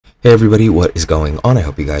Hey everybody, what is going on? I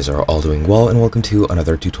hope you guys are all doing well, and welcome to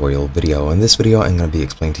another tutorial video. In this video, I'm going to be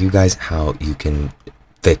explaining to you guys how you can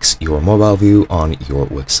fix your mobile view on your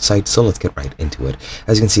Wix site. So let's get right into it.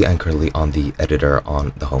 As you can see, I'm currently on the editor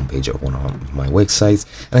on the homepage of one of my Wix sites,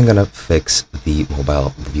 and I'm going to fix the mobile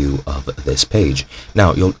view of this page.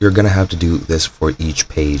 Now, you're going to have to do this for each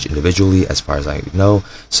page individually, as far as I know,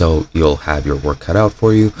 so you'll have your work cut out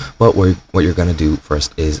for you. But what you're going to do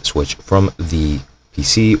first is switch from the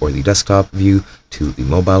PC or the desktop view to the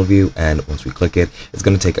mobile view, and once we click it, it's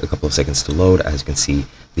going to take a couple of seconds to load. As you can see,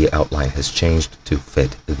 the outline has changed to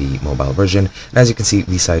fit the mobile version, and as you can see,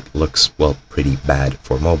 the site looks, well, pretty bad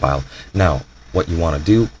for mobile. Now, what you want to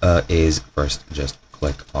do is first just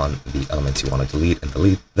click on the elements you want to delete and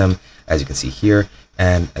delete them, as you can see here.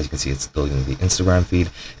 And as you can see, it's deleting the Instagram feed.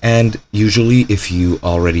 And usually if you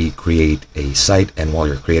already create a site and while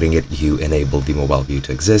you're creating it, you enable the mobile view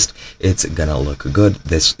to exist, it's gonna look good.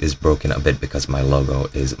 This is broken a bit because my logo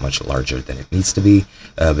is much larger than it needs to be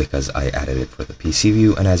because I added it for the PC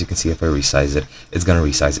view. And as you can see, if I resize it, it's gonna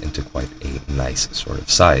resize into quite a nice sort of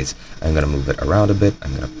size. I'm gonna move it around a bit.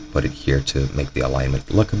 I'm gonna put it here to make the alignment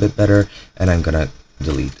look a bit better. And I'm gonna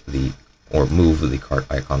delete or move the cart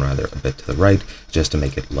icon rather a bit to the right, just to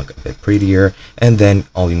make it look a bit prettier. And then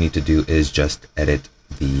all you need to do is just edit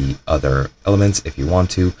the other elements if you want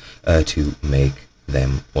to make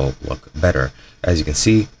them, well, look better. As you can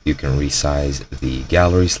see, you can resize the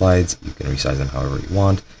gallery slides, you can resize them however you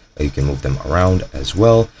want, you can move them around as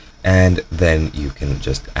well, and then you can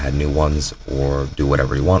just add new ones or do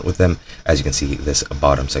whatever you want with them. As you can see, this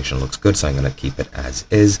bottom section looks good, so I'm going to keep it as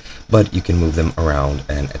is, but you can move them around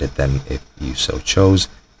and edit them if you so chose,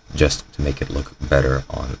 just to make it look better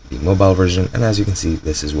on the mobile version. And as you can see,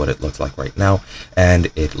 this is what it looks like right now,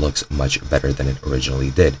 and it looks much better than it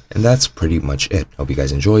originally did. And that's pretty much it. Hope you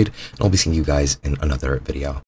guys enjoyed, and I'll be seeing you guys in another video.